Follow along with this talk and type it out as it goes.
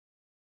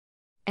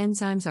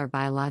Enzymes are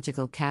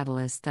biological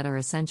catalysts that are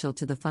essential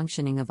to the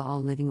functioning of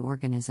all living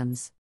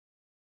organisms.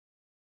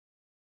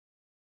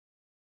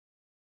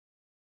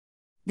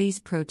 These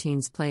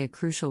proteins play a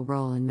crucial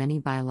role in many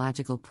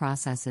biological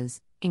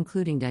processes,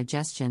 including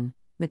digestion,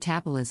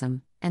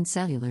 metabolism, and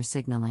cellular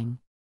signaling.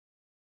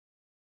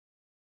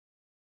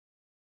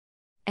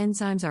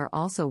 Enzymes are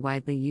also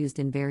widely used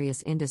in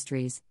various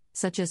industries,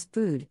 such as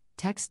food,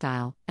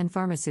 textile, and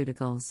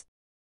pharmaceuticals.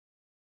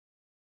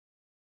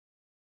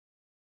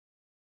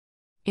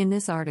 In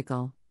this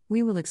article,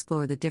 we will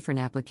explore the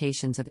different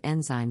applications of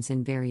enzymes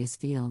in various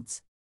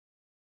fields.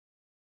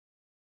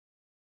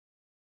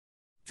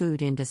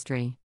 Food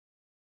industry.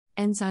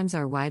 Enzymes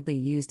are widely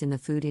used in the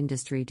food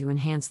industry to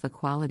enhance the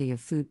quality of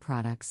food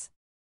products.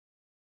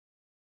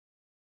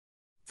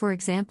 For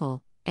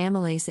example,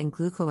 amylase and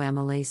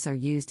glucoamylase are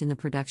used in the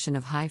production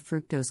of high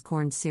fructose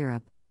corn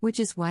syrup, which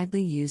is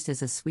widely used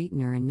as a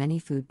sweetener in many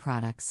food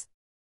products.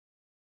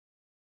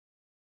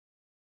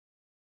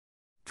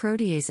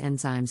 Protease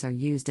enzymes are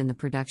used in the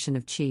production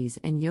of cheese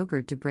and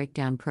yogurt to break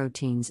down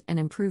proteins and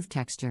improve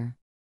texture.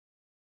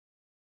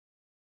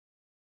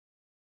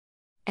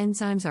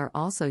 Enzymes are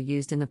also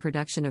used in the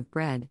production of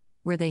bread,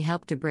 where they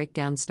help to break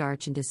down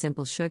starch into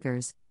simple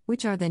sugars,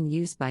 which are then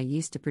used by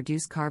yeast to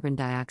produce carbon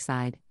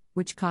dioxide,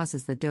 which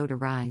causes the dough to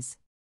rise.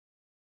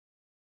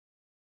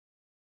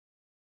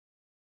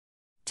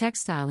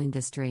 Textile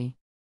industry.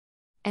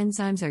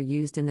 Enzymes are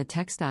used in the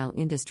textile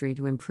industry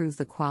to improve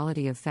the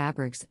quality of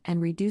fabrics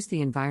and reduce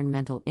the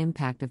environmental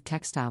impact of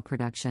textile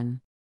production.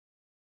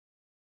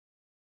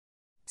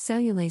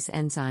 Cellulase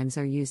enzymes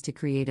are used to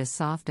create a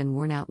soft and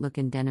worn-out look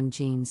in denim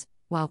jeans,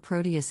 while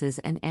proteases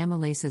and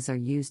amylases are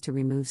used to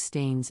remove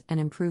stains and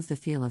improve the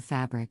feel of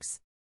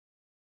fabrics.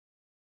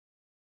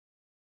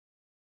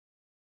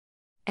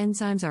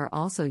 Enzymes are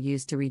also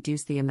used to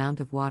reduce the amount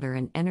of water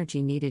and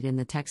energy needed in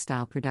the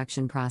textile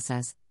production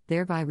process,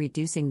 thereby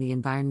reducing the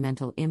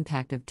environmental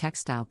impact of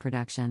textile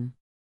production.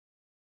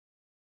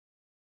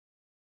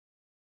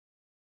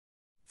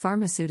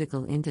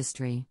 Pharmaceutical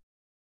industry.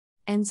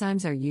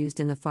 Enzymes are used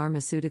in the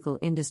pharmaceutical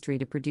industry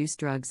to produce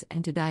drugs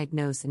and to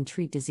diagnose and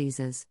treat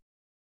diseases.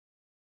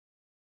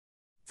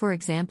 For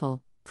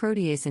example,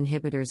 protease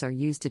inhibitors are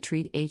used to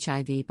treat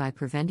HIV by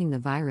preventing the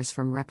virus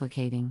from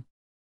replicating.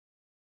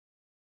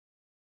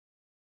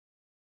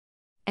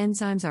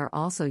 Enzymes are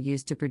also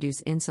used to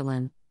produce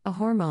insulin, a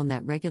hormone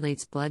that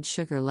regulates blood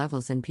sugar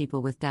levels in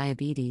people with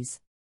diabetes.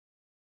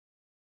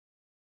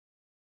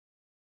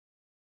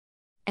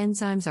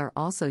 Enzymes are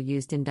also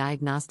used in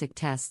diagnostic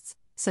tests,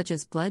 such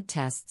as blood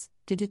tests,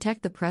 to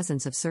detect the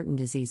presence of certain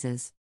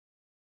diseases.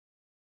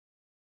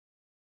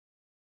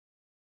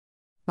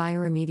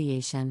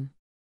 Bioremediation.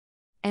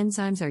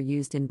 Enzymes are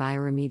used in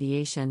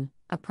bioremediation,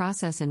 a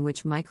process in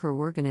which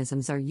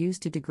microorganisms are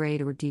used to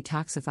degrade or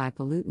detoxify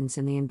pollutants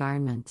in the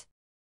environment.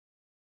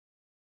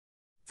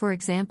 For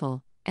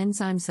example,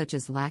 enzymes such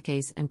as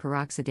lactase and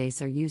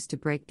peroxidase are used to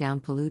break down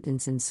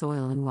pollutants in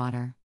soil and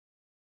water.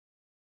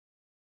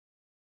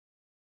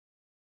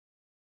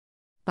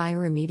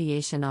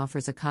 Bioremediation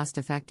offers a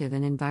cost-effective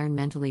and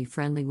environmentally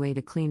friendly way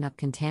to clean up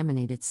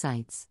contaminated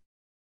sites.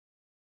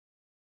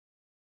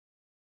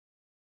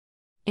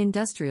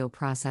 Industrial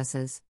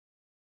processes.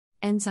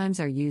 Enzymes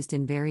are used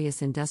in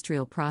various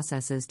industrial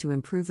processes to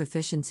improve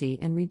efficiency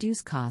and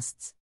reduce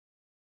costs.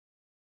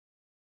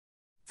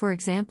 For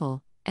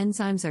example,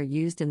 enzymes are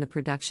used in the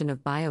production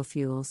of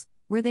biofuels,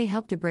 where they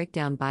help to break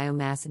down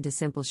biomass into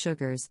simple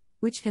sugars,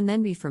 which can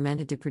then be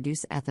fermented to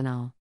produce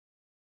ethanol.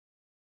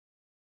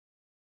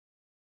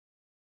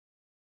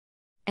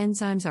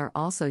 Enzymes are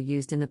also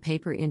used in the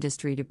paper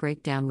industry to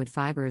break down wood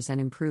fibers and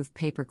improve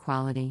paper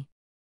quality.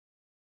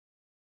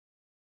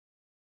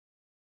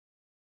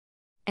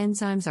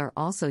 Enzymes are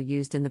also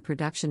used in the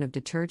production of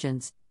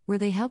detergents, where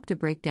they help to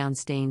break down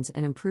stains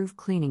and improve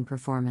cleaning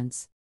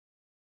performance.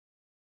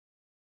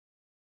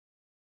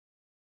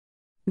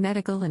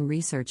 Medical and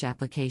research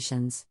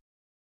applications.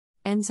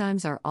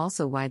 Enzymes are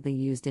also widely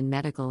used in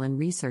medical and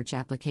research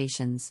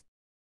applications.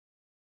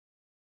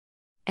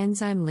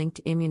 Enzyme-linked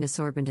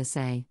immunosorbent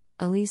assay,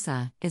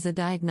 ELISA, is a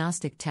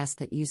diagnostic test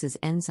that uses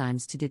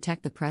enzymes to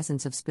detect the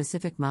presence of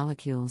specific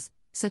molecules,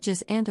 such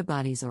as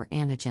antibodies or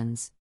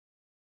antigens.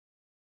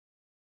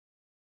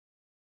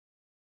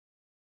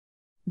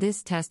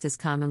 This test is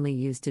commonly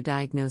used to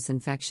diagnose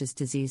infectious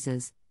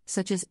diseases,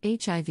 such as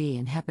HIV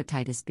and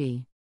hepatitis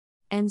B.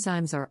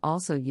 Enzymes are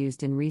also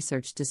used in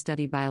research to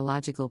study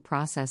biological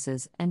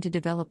processes and to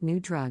develop new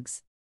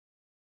drugs.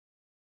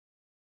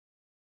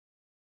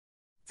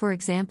 For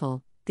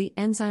example, the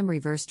enzyme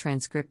reverse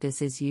transcriptase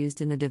is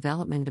used in the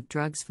development of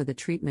drugs for the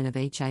treatment of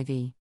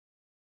HIV.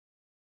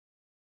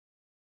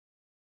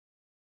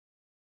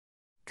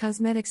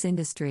 Cosmetics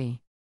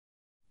industry.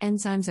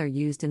 Enzymes are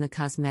used in the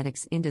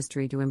cosmetics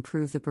industry to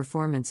improve the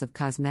performance of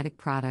cosmetic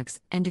products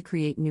and to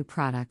create new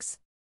products.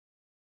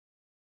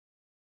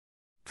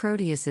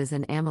 Proteases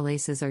and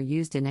amylases are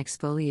used in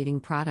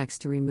exfoliating products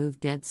to remove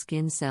dead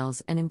skin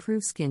cells and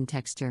improve skin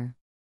texture.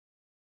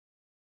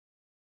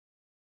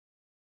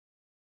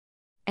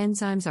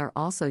 Enzymes are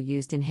also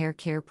used in hair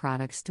care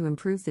products to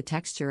improve the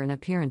texture and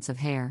appearance of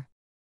hair.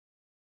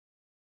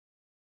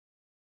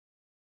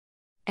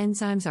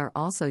 Enzymes are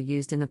also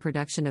used in the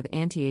production of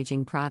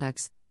anti-aging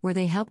products, where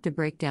they help to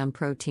break down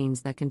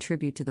proteins that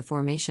contribute to the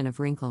formation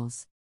of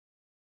wrinkles.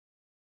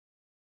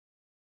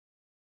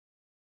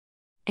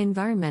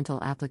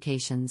 Environmental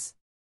applications.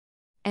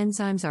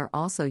 Enzymes are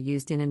also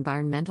used in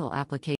environmental applications.